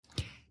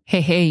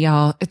Hey,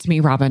 y'all. It's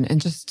me, Robin.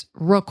 And just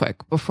real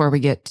quick before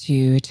we get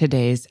to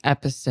today's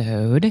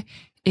episode,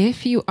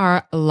 if you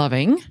are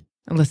loving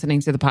listening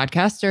to the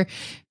podcast, or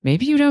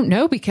maybe you don't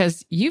know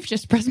because you've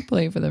just pressed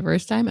play for the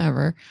first time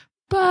ever,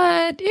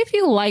 but if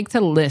you like to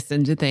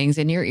listen to things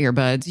in your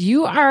earbuds,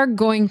 you are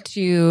going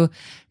to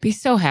be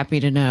so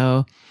happy to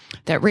know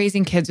that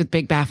Raising Kids with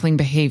Big Baffling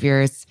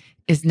Behaviors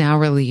is now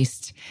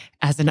released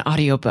as an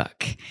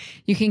audiobook.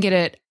 You can get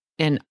it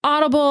in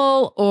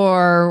Audible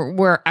or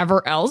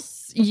wherever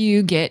else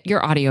you get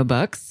your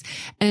audiobooks.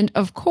 And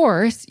of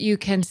course, you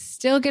can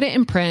still get it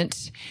in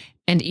print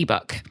and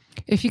ebook.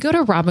 If you go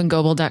to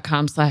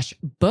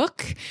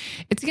robingoble.com/book,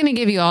 it's going to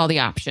give you all the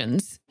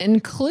options,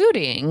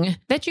 including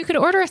that you could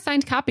order a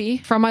signed copy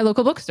from my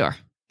local bookstore.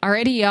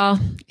 Alrighty, y'all.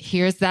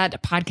 Here's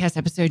that podcast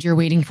episode you're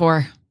waiting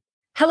for.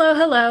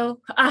 Hello.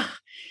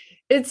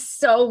 It's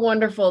so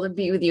wonderful to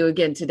be with you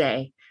again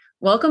today.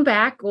 Welcome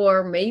back,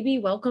 or maybe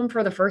welcome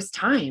for the first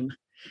time.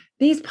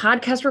 These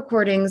podcast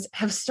recordings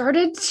have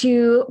started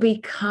to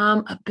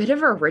become a bit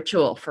of a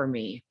ritual for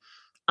me.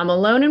 I'm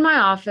alone in my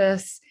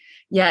office,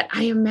 yet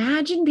I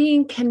imagine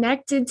being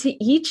connected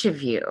to each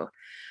of you.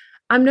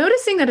 I'm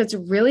noticing that it's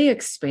really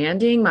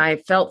expanding my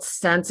felt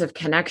sense of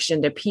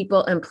connection to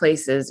people and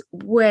places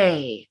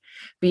way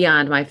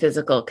beyond my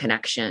physical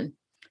connection.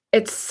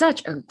 It's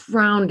such a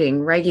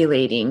grounding,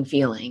 regulating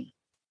feeling.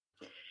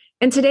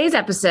 In today's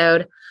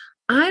episode,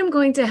 I'm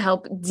going to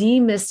help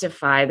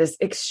demystify this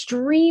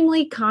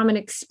extremely common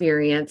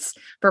experience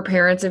for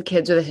parents of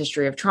kids with a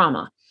history of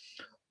trauma.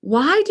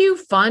 Why do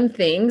fun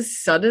things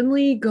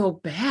suddenly go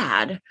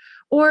bad?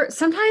 Or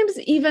sometimes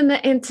even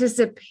the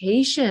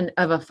anticipation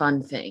of a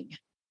fun thing.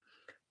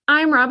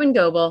 I'm Robin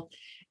Goble,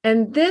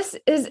 and this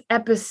is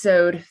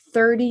episode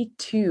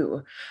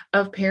 32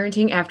 of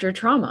Parenting After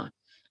Trauma,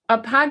 a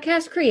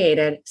podcast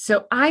created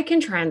so I can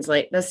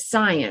translate the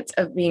science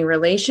of being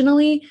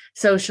relationally,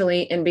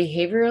 socially, and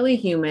behaviorally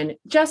human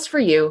just for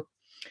you,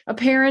 a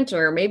parent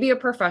or maybe a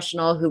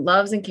professional who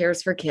loves and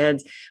cares for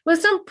kids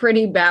with some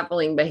pretty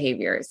baffling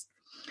behaviors.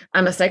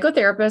 I'm a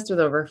psychotherapist with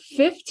over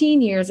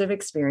 15 years of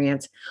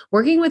experience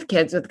working with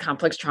kids with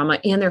complex trauma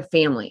and their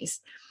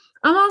families.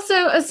 I'm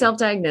also a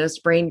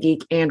self-diagnosed brain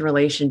geek and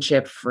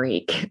relationship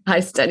freak.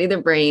 I study the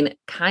brain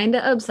kind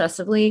of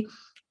obsessively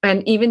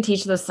and even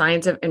teach the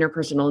science of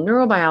interpersonal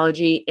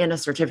neurobiology in a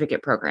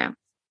certificate program.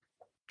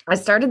 I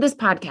started this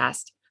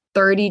podcast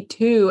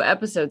 32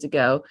 episodes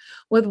ago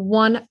with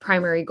one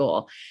primary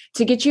goal: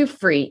 to get you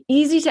free,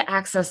 easy to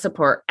access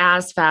support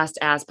as fast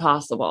as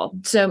possible.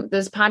 So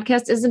this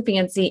podcast isn't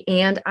fancy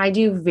and I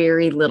do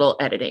very little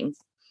editing.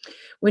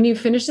 When you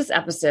finish this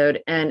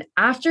episode and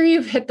after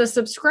you've hit the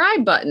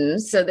subscribe button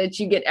so that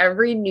you get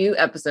every new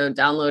episode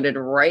downloaded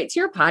right to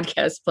your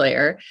podcast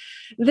player,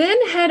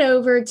 then head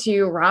over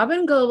to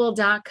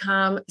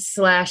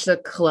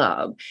robingoble.com/the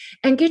club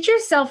and get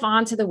yourself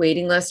onto the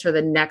waiting list for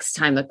the next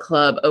time the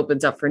club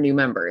opens up for new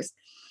members.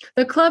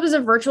 The club is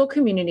a virtual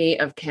community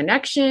of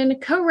connection,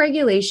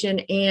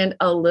 co-regulation, and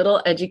a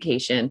little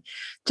education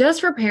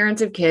just for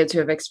parents of kids who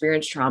have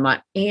experienced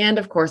trauma and,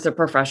 of course, the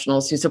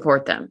professionals who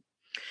support them.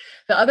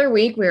 The other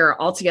week, we were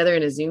all together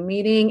in a Zoom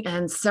meeting,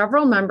 and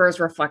several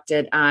members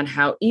reflected on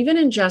how even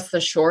in just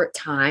the short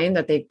time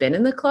that they've been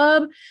in the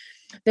club,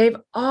 they've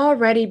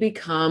already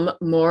become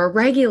more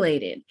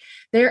regulated.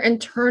 They're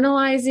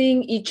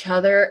internalizing each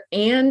other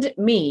and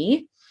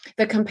me,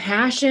 the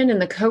compassion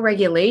and the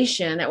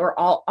co-regulation that we're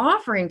all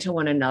offering to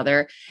one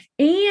another,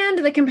 and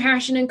the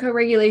compassion and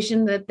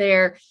co-regulation that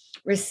they're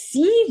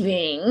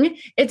receiving.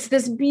 It's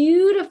this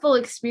beautiful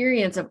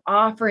experience of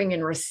offering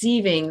and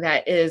receiving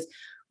that is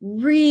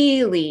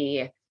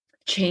really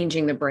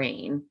changing the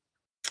brain.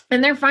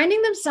 And they're finding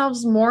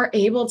themselves more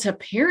able to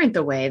parent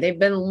the way they've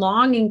been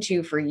longing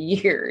to for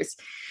years.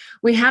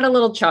 We had a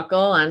little chuckle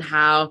on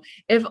how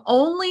if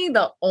only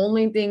the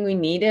only thing we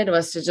needed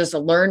was to just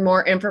learn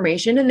more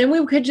information and then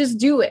we could just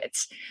do it.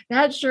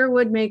 That sure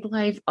would make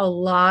life a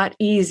lot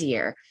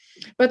easier.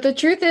 But the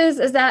truth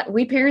is that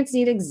we parents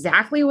need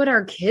exactly what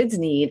our kids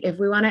need if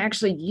we want to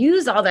actually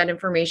use all that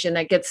information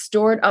that gets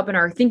stored up in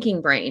our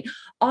thinking brain,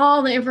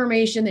 all the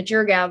information that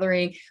you're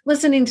gathering,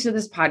 listening to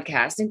this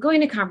podcast and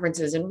going to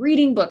conferences and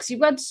reading books.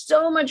 You've got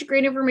so much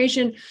great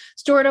information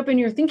stored up in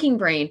your thinking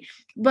brain.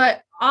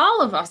 But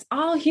all of us,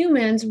 all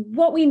humans,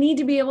 what we need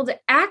to be able to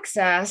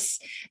access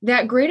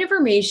that great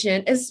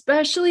information,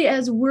 especially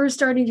as we're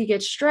starting to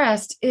get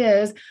stressed,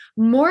 is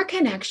more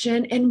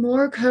connection and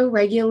more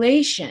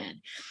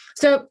co-regulation.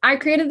 So I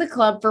created the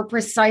club for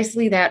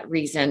precisely that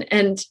reason.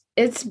 And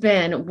it's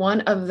been one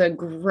of the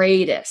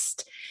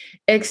greatest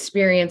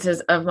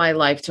experiences of my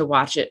life to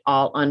watch it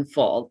all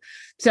unfold.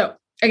 So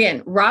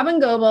again,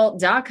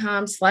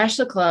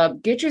 robingoble.com/the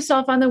club. Get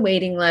yourself on the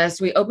waiting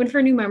list. We open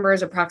for new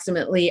members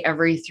approximately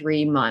every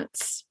 3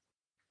 months.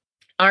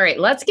 All right,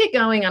 let's get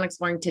going on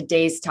exploring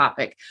today's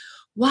topic.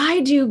 Why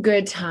do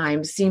good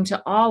times seem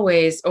to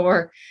always,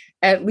 or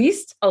at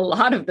least a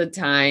lot of the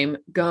time,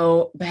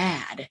 go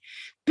bad?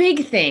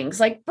 Big things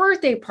like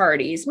birthday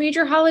parties,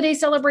 major holiday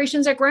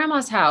celebrations at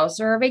grandma's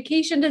house, or a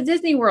vacation to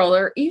Disney World,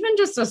 or even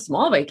just a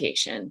small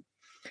vacation.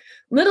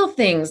 Little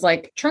things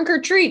like trunk or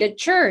treat at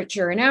church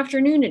or an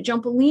afternoon at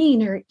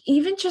Jumpaline or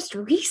even just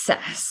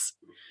recess.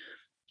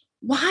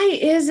 Why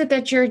is it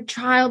that your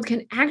child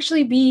can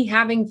actually be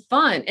having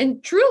fun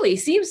and truly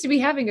seems to be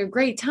having a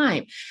great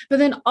time, but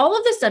then all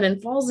of a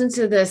sudden falls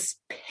into this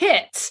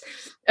pit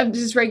of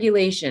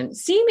dysregulation,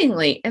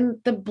 seemingly in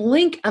the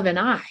blink of an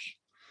eye?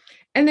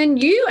 And then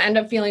you end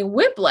up feeling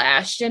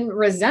whiplashed and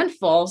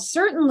resentful,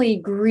 certainly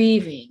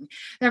grieving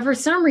that for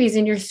some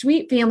reason your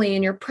sweet family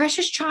and your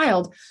precious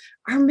child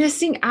are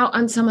missing out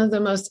on some of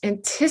the most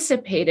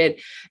anticipated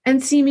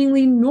and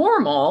seemingly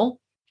normal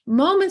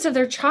moments of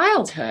their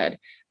childhood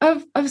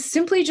of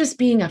simply just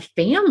being a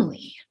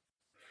family.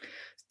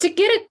 To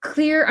get a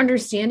clear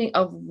understanding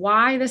of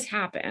why this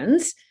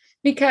happens,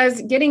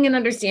 because getting an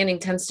understanding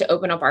tends to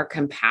open up our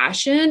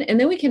compassion, and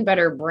then we can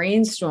better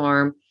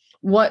brainstorm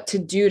what to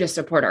do to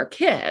support our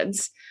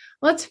kids.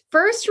 Let's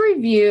first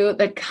review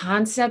the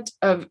concept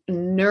of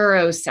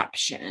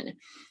neuroception.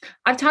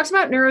 I've talked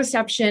about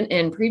neuroception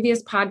in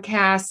previous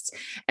podcasts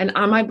and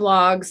on my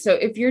blog. So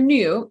if you're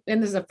new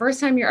and this is the first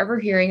time you're ever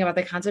hearing about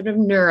the concept of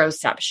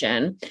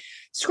neuroception,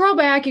 scroll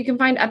back. You can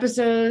find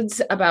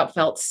episodes about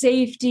felt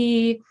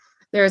safety.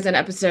 There's an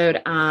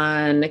episode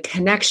on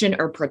connection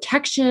or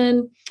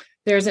protection.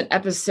 There's an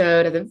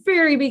episode at the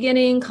very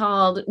beginning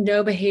called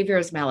No Behavior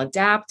is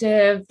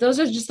Maladaptive. Those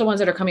are just the ones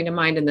that are coming to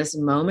mind in this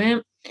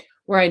moment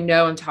where I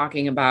know I'm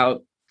talking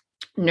about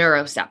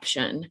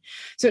neuroception.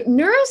 So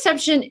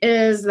neuroception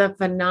is the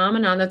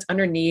phenomenon that's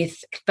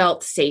underneath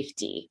felt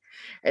safety.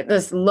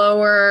 This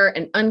lower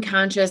and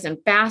unconscious and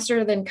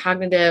faster than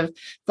cognitive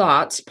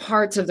thoughts,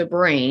 parts of the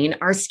brain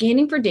are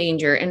scanning for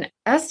danger an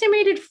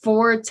estimated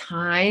 4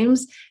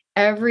 times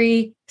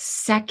every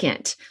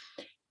second.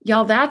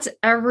 Y'all, that's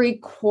every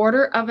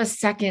quarter of a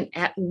second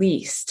at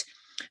least.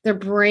 The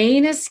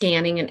brain is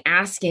scanning and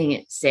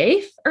asking,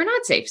 safe or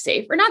not safe,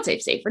 safe or not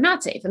safe, safe or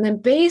not safe. And then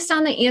based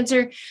on the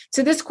answer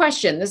to this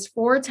question, this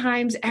 4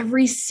 times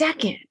every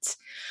second,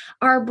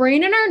 our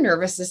brain and our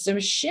nervous system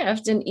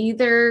shift in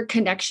either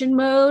connection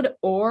mode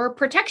or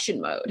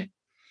protection mode.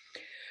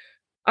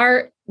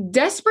 Our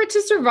desperate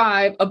to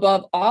survive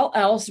above all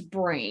else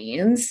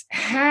brains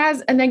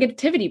has a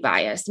negativity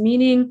bias,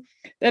 meaning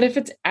that if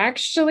it's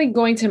actually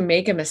going to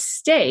make a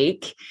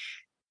mistake,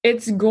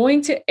 it's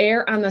going to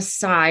err on the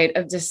side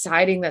of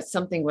deciding that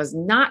something was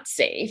not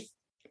safe,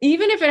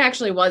 even if it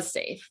actually was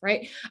safe,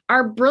 right?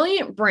 Our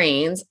brilliant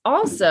brains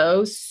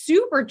also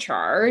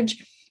supercharge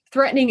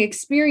threatening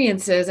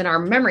experiences in our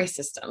memory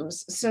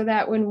systems so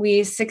that when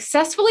we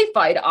successfully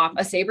fight off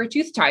a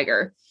saber-toothed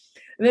tiger,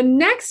 the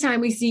next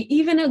time we see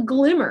even a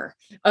glimmer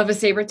of a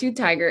saber-toothed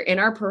tiger in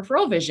our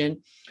peripheral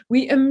vision,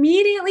 we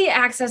immediately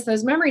access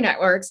those memory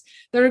networks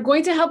that are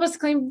going to help us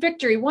claim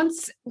victory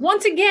once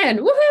again.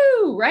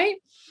 Woohoo, right?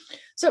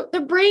 So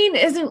the brain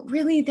isn't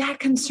really that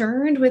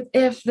concerned with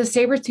if the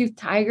saber-toothed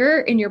tiger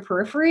in your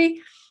periphery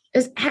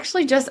is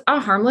actually just a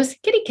harmless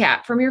kitty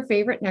cat from your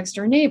favorite next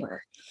door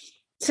neighbor.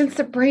 Since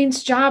the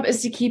brain's job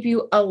is to keep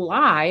you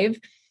alive,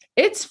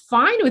 it's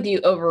fine with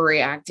you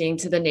overreacting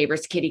to the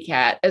neighbor's kitty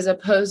cat as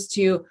opposed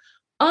to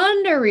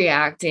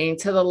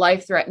underreacting to the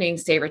life-threatening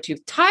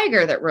saber-toothed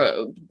tiger that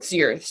roams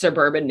your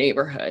suburban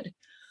neighborhood.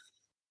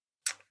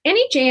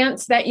 Any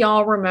chance that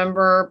y'all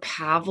remember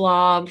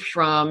Pavlov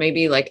from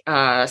maybe like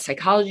a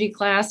psychology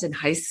class in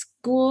high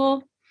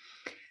school?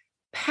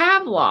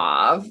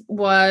 Pavlov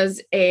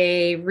was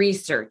a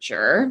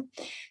researcher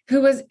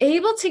who was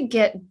able to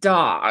get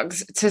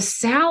dogs to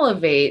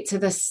salivate to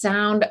the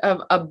sound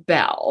of a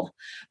bell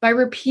by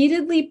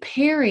repeatedly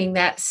pairing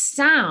that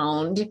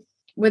sound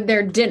with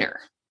their dinner.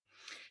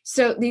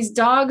 So these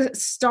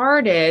dogs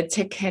started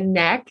to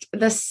connect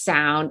the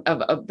sound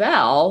of a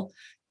bell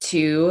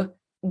to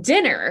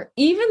dinner,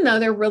 even though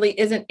there really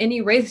isn't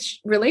any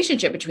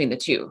relationship between the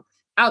two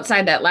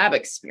outside that lab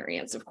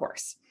experience, of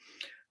course.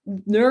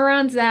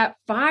 Neurons that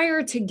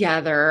fire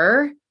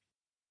together,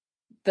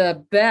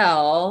 the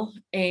bell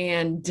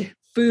and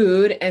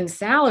food and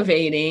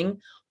salivating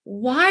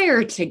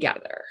wire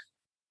together,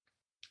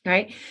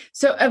 right?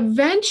 So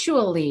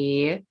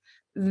eventually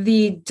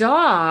the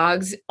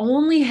dogs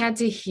only had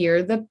to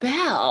hear the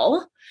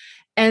bell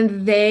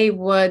and they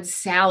would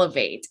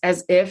salivate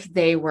as if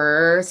they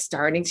were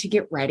starting to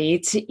get ready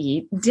to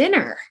eat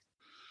dinner.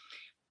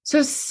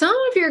 So some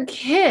of your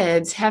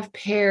kids have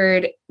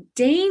paired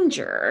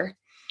danger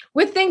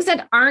with things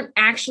that aren't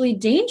actually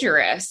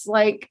dangerous,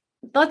 like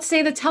let's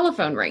say the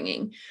telephone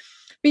ringing,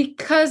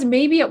 because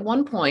maybe at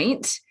one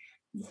point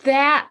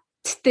that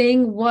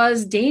thing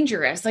was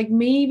dangerous. Like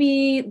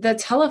maybe the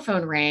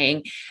telephone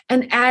rang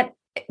and at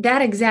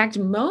that exact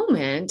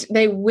moment,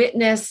 they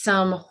witnessed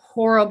some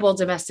horrible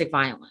domestic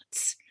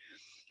violence.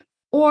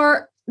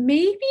 Or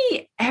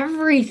maybe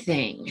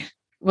everything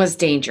was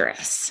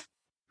dangerous.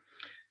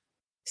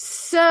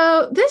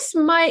 So this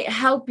might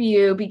help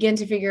you begin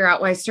to figure out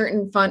why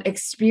certain fun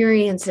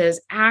experiences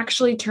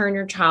actually turn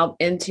your child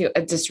into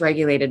a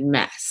dysregulated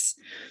mess.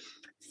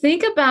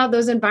 Think about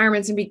those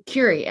environments and be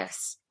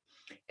curious.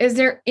 Is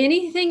there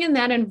anything in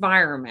that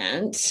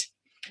environment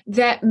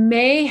that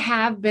may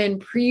have been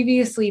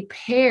previously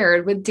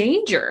paired with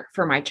danger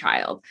for my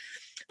child,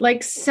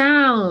 like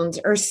sounds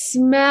or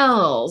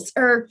smells,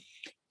 or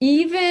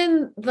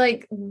even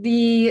like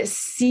the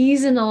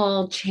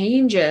seasonal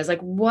changes,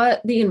 like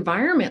what the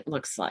environment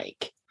looks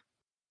like.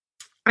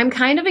 I'm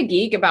kind of a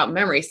geek about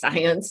memory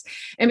science.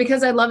 And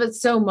because I love it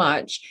so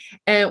much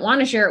and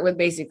want to share it with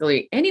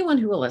basically anyone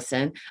who will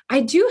listen, I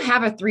do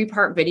have a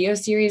 3-part video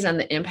series on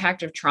the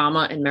impact of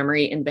trauma and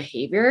memory and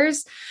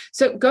behaviors.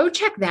 So go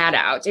check that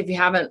out if you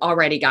haven't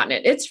already gotten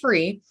it. It's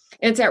free.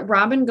 It's at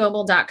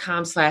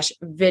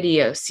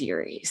robingoebel.com/video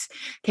series.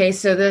 Okay.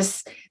 So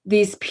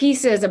these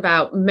pieces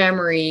about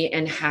memory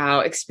and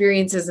how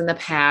experiences in the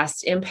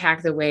past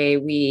impact the way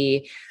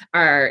we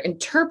are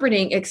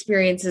interpreting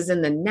experiences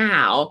in the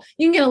now.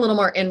 You can get a little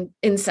more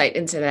insight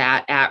into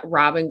that at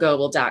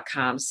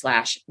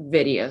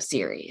robingoebel.com/video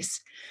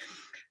series.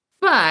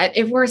 But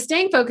if we're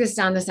staying focused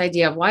on this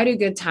idea of why do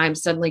good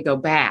times suddenly go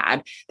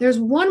bad, there's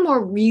one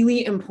more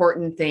really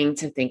important thing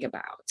to think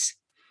about.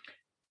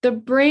 The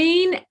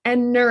brain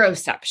and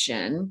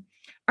neuroception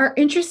are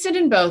interested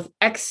in both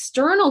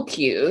external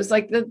cues,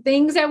 like the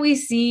things that we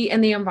see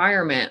in the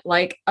environment,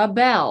 like a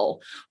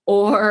bell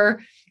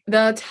or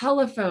the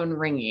telephone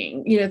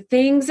ringing,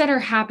 things that are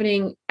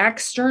happening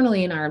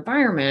externally in our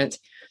environment.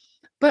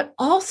 But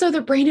also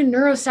the brain and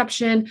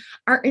neuroception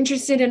are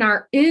interested in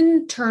our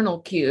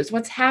internal cues,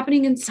 what's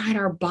happening inside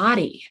our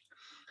body,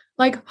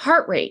 like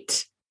heart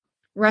rate,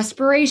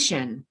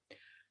 respiration,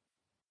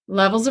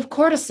 levels of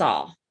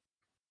cortisol,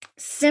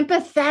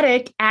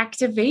 sympathetic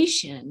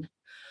activation.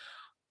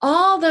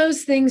 All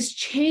those things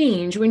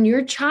change when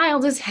your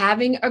child is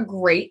having a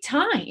great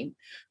time.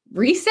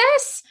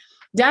 Recess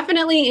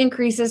definitely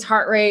increases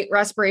heart rate,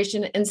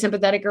 respiration, and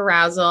sympathetic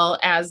arousal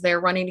as they're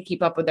running to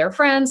keep up with their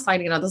friends,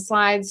 sliding on the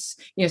slides,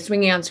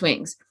 swinging on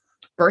swings.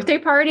 Birthday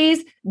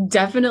parties,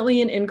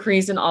 definitely an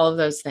increase in all of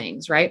those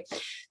things, right?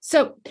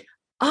 So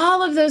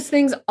all of those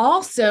things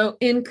also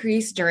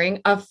increase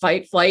during a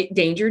fight, flight,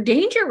 danger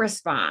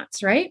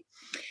response, right?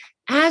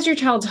 As your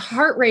child's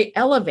heart rate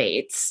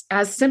elevates,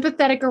 as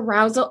sympathetic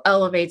arousal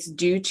elevates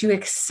due to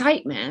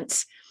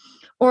excitement,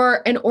 or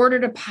in order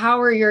to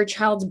power your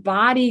child's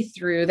body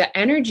through the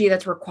energy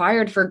that's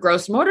required for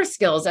gross motor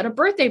skills at a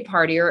birthday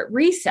party or at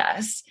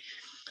recess,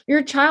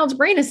 your child's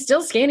brain is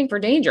still scanning for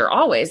danger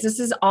always. This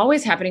is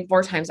always happening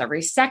 4 times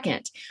every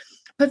second.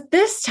 But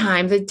this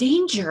time, the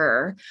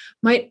danger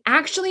might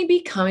actually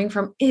be coming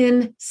from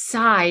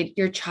inside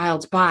your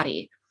child's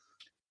body.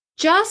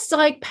 Just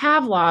like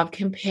Pavlov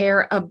can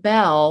pair a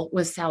bell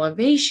with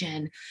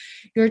salivation,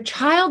 your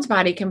child's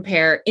body can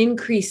pair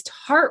increased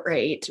heart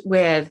rate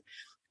with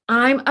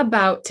I'm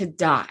about to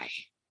die.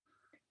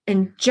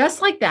 And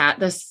just like that,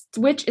 the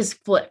switch is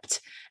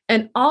flipped.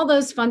 And all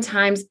those fun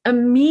times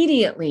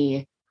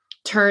immediately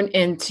turn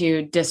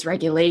into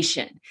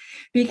dysregulation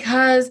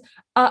because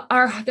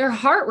their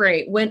heart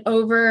rate went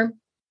over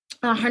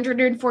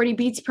 140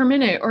 beats per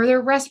minute, or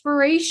their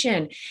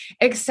respiration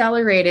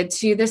accelerated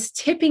to this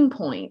tipping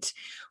point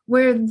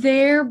where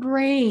their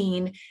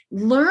brain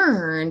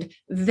learned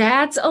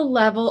that's a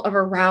level of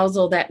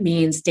arousal that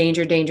means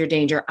danger, danger,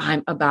 danger,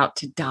 I'm about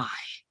to die,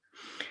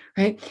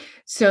 right?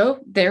 So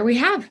there we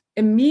have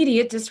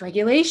immediate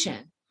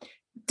dysregulation.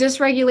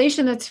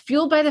 Dysregulation that's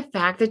fueled by the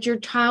fact that your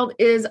child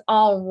is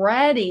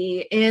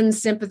already in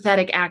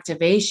sympathetic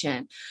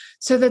activation.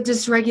 So the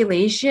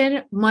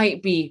dysregulation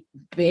might be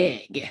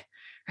big,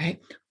 right?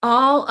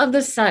 All of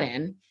a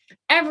sudden,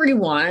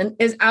 everyone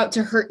is out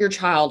to hurt your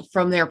child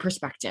from their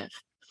perspective.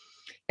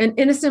 An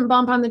innocent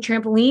bump on the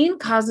trampoline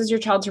causes your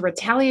child to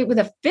retaliate with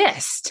a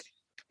fist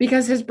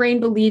because his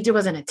brain believed it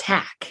was an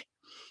attack.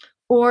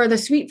 Or the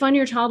sweet fun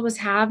your child was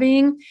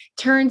having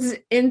turns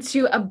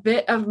into a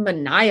bit of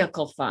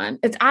maniacal fun.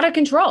 It's out of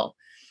control.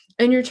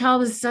 And your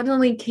child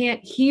suddenly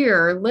can't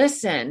hear or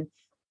listen.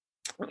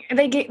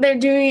 They're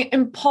doing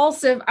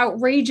impulsive,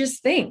 outrageous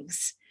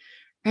things,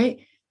 right?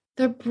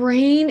 The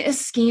brain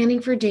is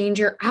scanning for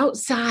danger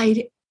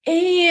outside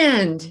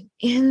and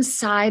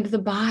inside the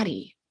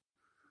body.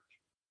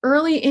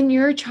 Early in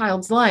your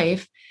child's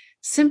life,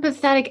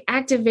 sympathetic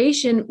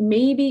activation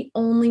maybe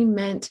only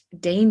meant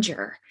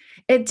danger.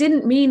 It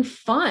didn't mean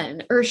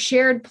fun or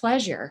shared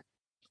pleasure,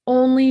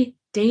 only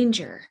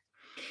danger.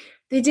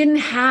 They didn't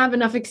have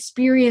enough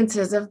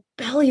experiences of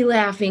belly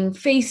laughing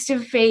face to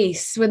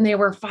face when they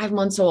were 5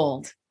 months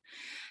old.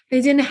 They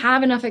didn't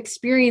have enough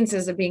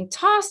experiences of being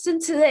tossed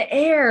into the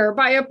air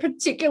by a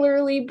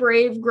particularly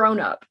brave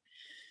grown-up.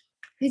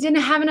 They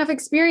didn't have enough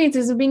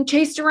experiences of being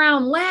chased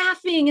around,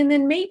 laughing, and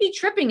then maybe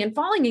tripping and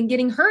falling and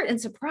getting hurt and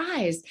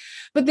surprised,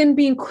 but then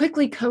being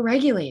quickly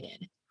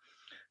co-regulated.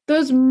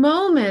 Those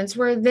moments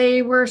where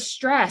they were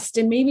stressed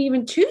and maybe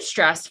even too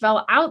stressed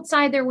fell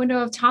outside their window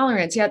of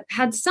tolerance, yet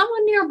had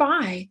someone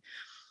nearby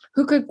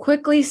who could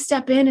quickly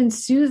step in and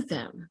soothe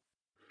them.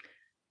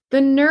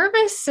 The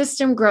nervous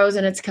system grows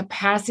in its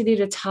capacity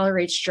to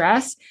tolerate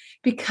stress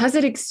because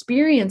it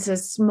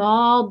experiences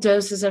small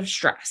doses of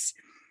stress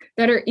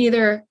that are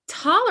either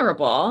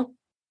tolerable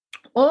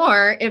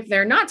or, if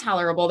they're not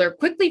tolerable, they're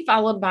quickly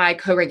followed by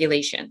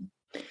co-regulation.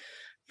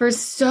 For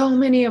so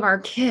many of our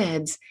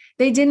kids,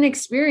 they didn't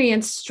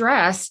experience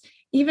stress,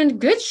 even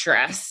good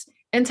stress,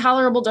 in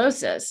tolerable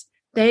doses.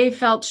 They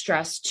felt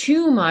stress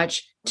too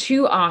much,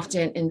 too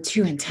often, and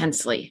too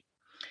intensely.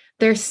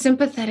 Their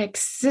sympathetic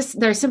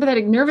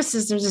nervous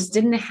system just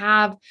didn't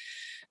have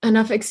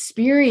enough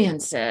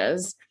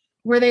experiences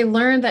where they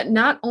learned that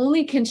not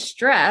only can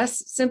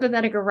stress,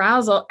 sympathetic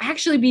arousal,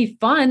 actually be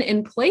fun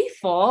and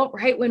playful,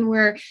 right, when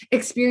we're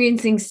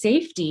experiencing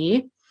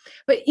safety,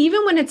 but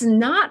even when it's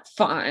not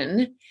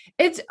fun,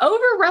 it's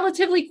over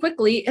relatively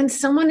quickly and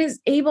someone is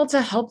able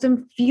to help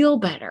them feel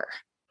better.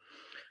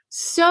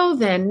 So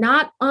then,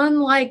 not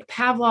unlike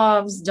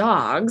Pavlov's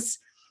dogs,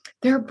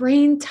 their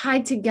brain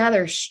tied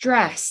together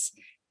stress,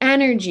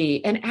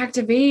 energy, and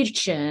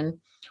activation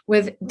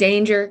with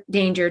danger,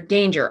 danger,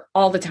 danger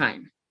all the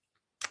time.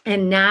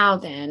 And now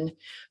then,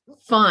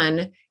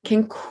 fun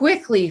can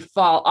quickly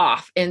fall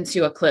off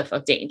into a cliff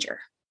of danger.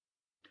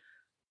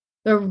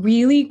 The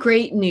really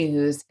great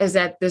news is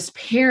that this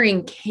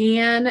pairing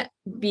can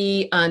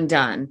be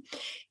undone.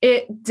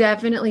 It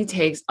definitely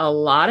takes a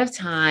lot of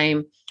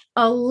time,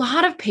 a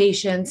lot of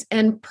patience,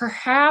 and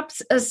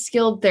perhaps a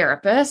skilled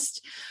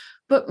therapist,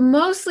 but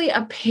mostly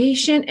a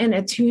patient and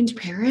attuned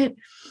parent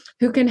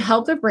who can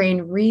help the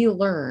brain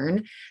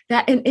relearn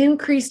that an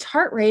increased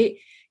heart rate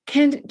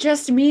can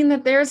just mean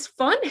that there's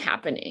fun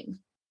happening.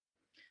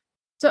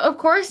 So, of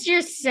course,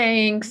 you're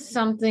saying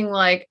something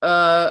like,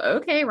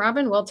 okay,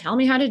 Robin, well, tell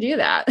me how to do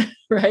that,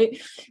 right?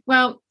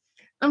 Well,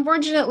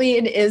 unfortunately,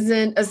 it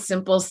isn't a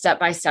simple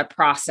step-by-step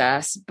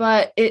process,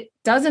 but it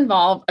does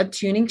involve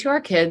attuning to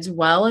our kids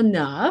well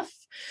enough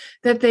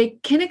that they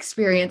can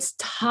experience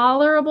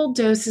tolerable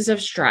doses of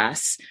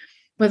stress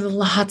with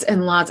lots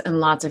and lots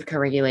and lots of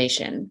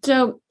co-regulation.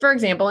 So, for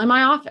example, in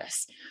my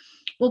office,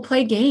 we'll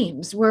play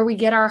games where we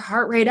get our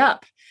heart rate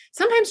up,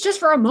 sometimes just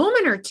for a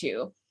moment or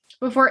two,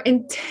 before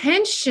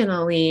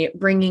intentionally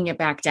bringing it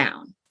back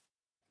down.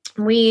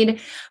 We'd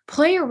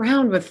play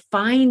around with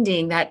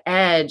finding that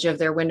edge of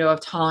their window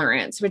of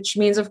tolerance, which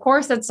means, of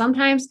course, that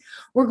sometimes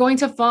we're going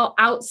to fall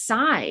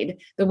outside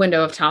the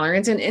window of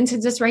tolerance and into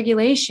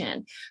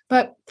dysregulation.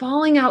 But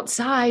falling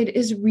outside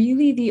is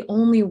really the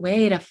only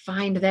way to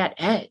find that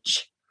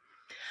edge.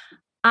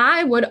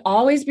 I would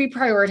always be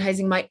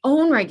prioritizing my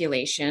own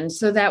regulation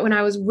so that when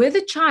I was with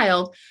a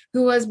child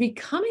who was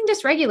becoming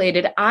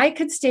dysregulated, I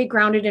could stay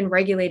grounded and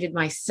regulated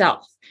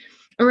myself.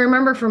 And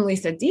remember from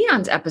Lisa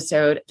Dion's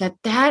episode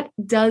that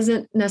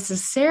doesn't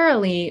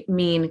necessarily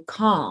mean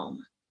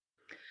calm.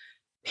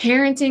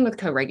 Parenting with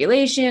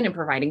co-regulation and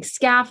providing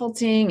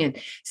scaffolding and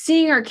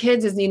seeing our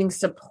kids as needing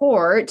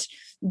support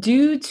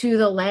due to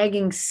the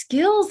lagging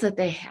skills that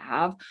they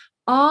have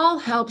all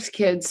helps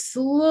kids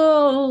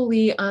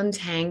slowly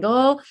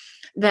untangle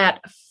that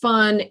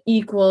fun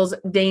equals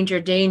danger,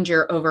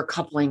 danger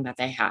overcoupling that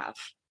they have.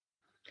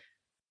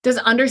 Does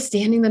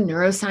understanding the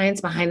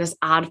neuroscience behind this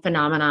odd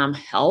phenomenon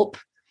help?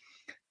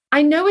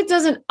 I know it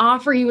doesn't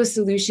offer you a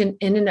solution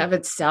in and of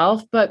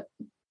itself, but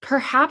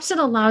perhaps it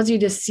allows you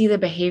to see the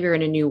behavior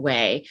in a new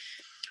way,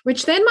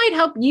 which then might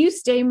help you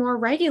stay more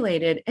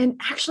regulated.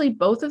 And actually,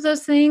 both of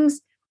those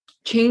things,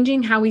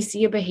 changing how we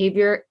see a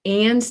behavior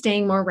and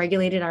staying more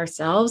regulated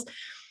ourselves,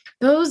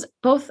 those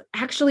both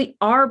actually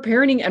are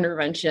parenting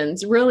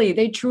interventions. Really,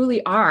 they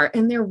truly are.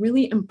 And they're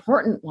really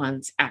important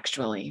ones,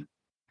 actually.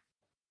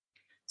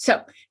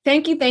 So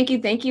thank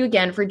you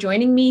again for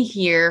joining me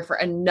here for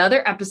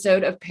another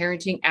episode of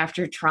Parenting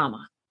After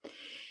Trauma.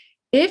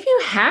 If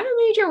you haven't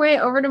made your way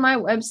over to my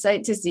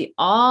website to see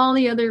all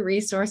the other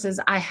resources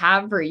I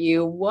have for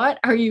you,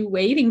 what are you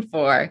waiting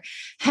for?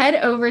 Head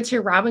over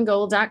to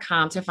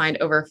robingold.com to find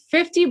over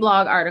 50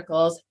 blog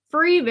articles,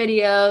 free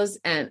videos,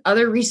 and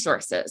other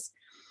resources.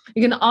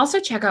 You can also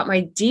check out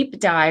my deep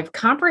dive,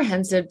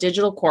 comprehensive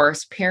digital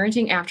course,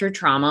 Parenting After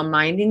Trauma,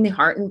 Minding the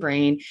Heart and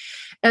Brain,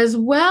 as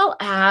well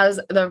as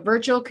the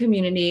virtual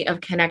community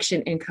of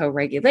connection and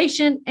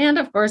co-regulation, and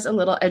of course, a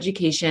little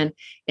education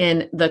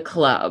in the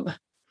club.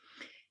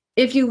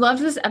 If you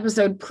loved this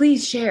episode,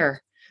 please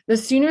share. The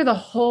sooner the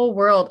whole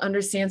world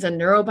understands the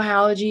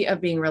neurobiology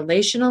of being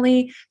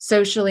relationally,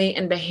 socially,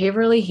 and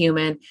behaviorally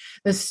human,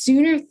 the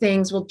sooner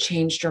things will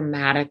change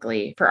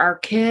dramatically for our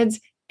kids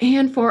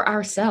and for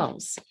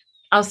ourselves.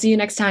 I'll see you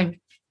next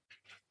time.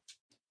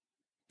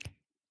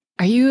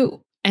 Are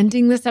you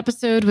ending this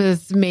episode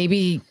with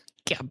maybe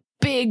a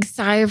big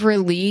sigh of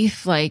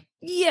relief? Like,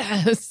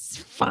 yes,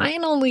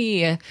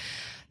 finally,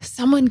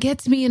 someone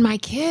gets me and my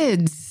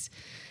kids.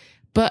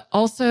 But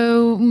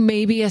also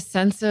maybe a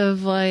sense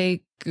of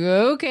like,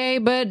 okay,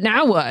 but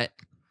now what?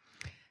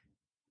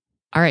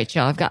 All right,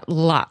 y'all, I've got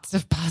lots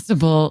of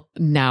possible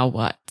now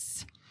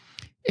whats.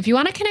 If you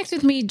want to connect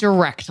with me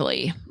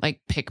directly, like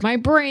pick my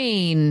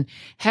brain,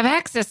 have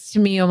access to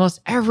me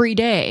almost every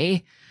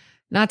day,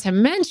 not to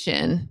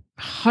mention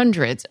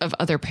hundreds of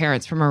other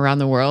parents from around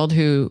the world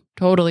who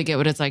totally get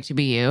what it's like to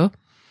be you,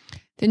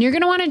 then you're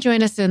going to want to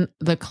join us in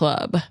the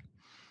club.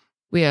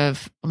 We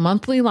have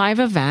monthly live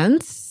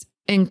events,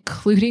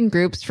 including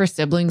groups for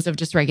siblings of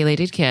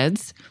dysregulated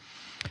kids,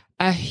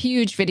 a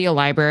huge video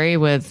library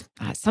with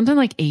something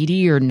like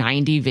 80 or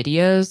 90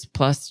 videos,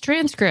 plus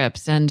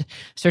transcripts and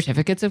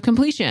certificates of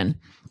completion.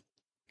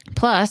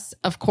 Plus,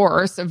 of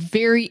course, a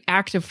very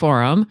active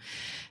forum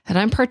that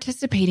I'm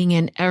participating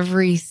in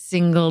every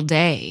single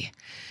day.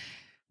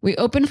 We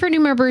open for new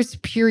members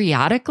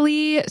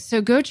periodically,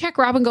 so go check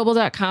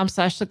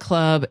robingoble.com/the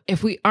club.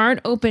 If we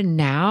aren't open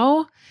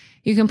now,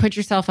 you can put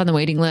yourself on the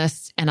waiting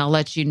list and I'll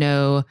let you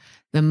know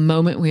the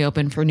moment we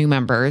open for new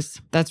members.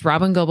 That's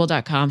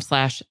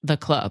robingoble.com/the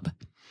club.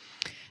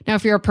 Now,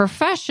 if you're a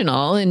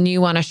professional and you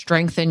want to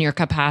strengthen your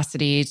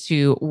capacity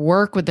to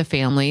work with the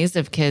families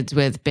of kids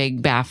with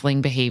big,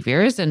 baffling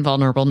behaviors and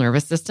vulnerable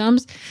nervous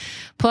systems,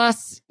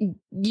 plus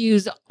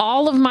use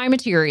all of my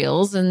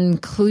materials,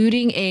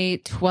 including a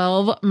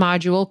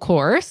 12-module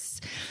course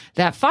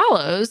that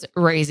follows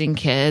raising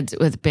kids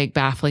with big,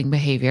 baffling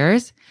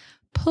behaviors,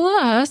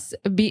 plus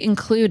be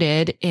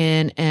included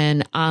in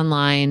an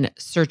online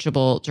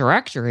searchable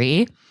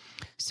directory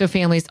so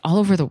families all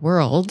over the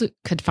world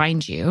could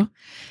find you,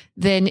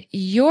 then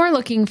you're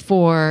looking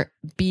for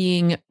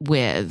Being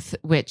With,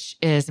 which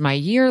is my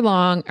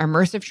year-long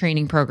immersive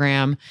training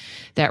program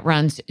that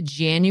runs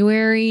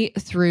January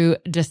through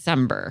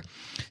December.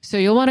 So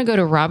you'll want to go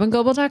to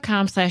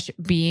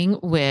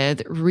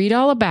robingoble.com/beingwith, read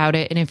all about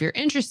it. And if you're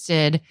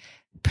interested,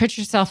 put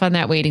yourself on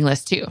that waiting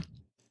list too.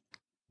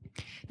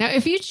 Now,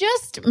 if you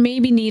just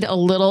maybe need a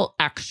little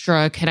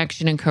extra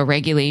connection and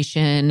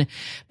co-regulation,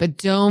 but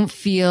don't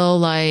feel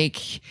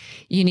like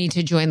you need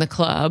to join the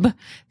club,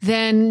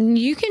 then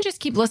you can just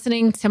keep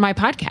listening to my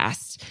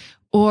podcast.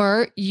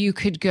 Or you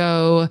could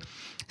go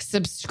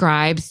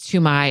subscribe to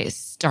my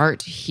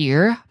Start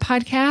Here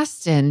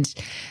podcast, and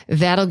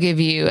that'll give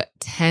you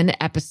 10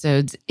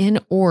 episodes in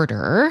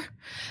order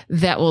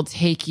that will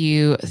take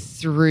you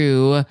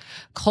through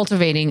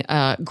cultivating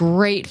a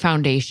great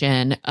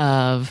foundation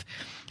of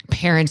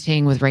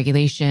parenting with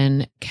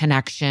regulation,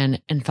 connection,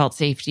 and felt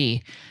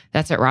safety.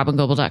 That's at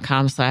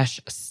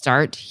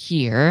robingoble.com/start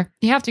here.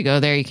 You have to go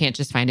there. You can't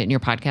just find it in your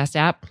podcast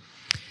app.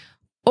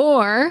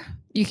 Or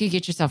you could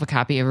get yourself a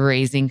copy of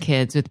Raising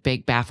Kids with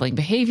Big Baffling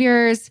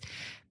Behaviors,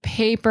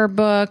 paper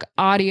book,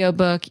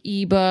 audiobook,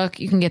 ebook.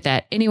 You can get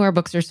that anywhere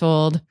books are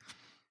sold.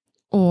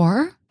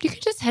 Or you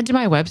can just head to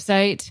my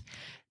website,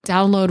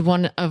 download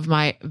one of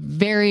my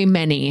very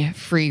many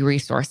free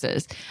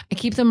resources. I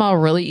keep them all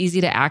really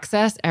easy to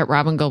access at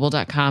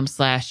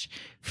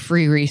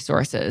robingoble.com/free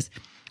resources.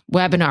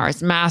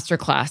 Webinars,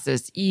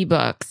 masterclasses,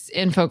 ebooks,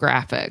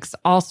 infographics,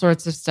 all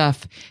sorts of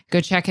stuff.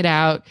 Go check it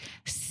out.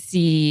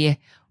 See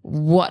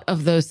what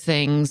of those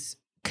things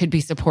could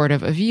be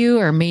supportive of you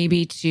or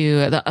maybe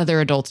to the other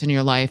adults in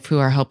your life who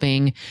are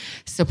helping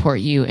support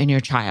you and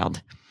your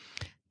child.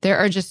 There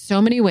are just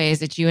so many ways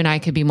that you and I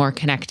could be more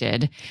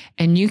connected,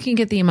 and you can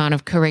get the amount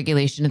of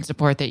co-regulation and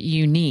support that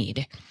you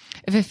need.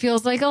 If it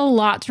feels like a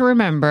lot to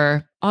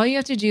remember, all you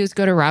have to do is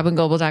go to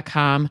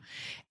robingoble.com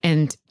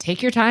and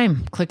take your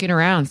time clicking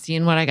around,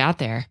 seeing what I got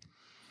there.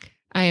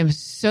 I am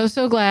so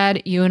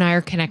glad you and I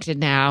are connected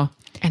now,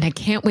 and I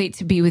can't wait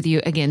to be with you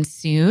again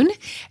soon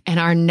in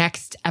our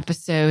next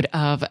episode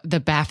of the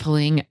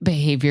Baffling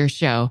Behavior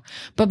Show.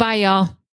 Bye-bye, y'all.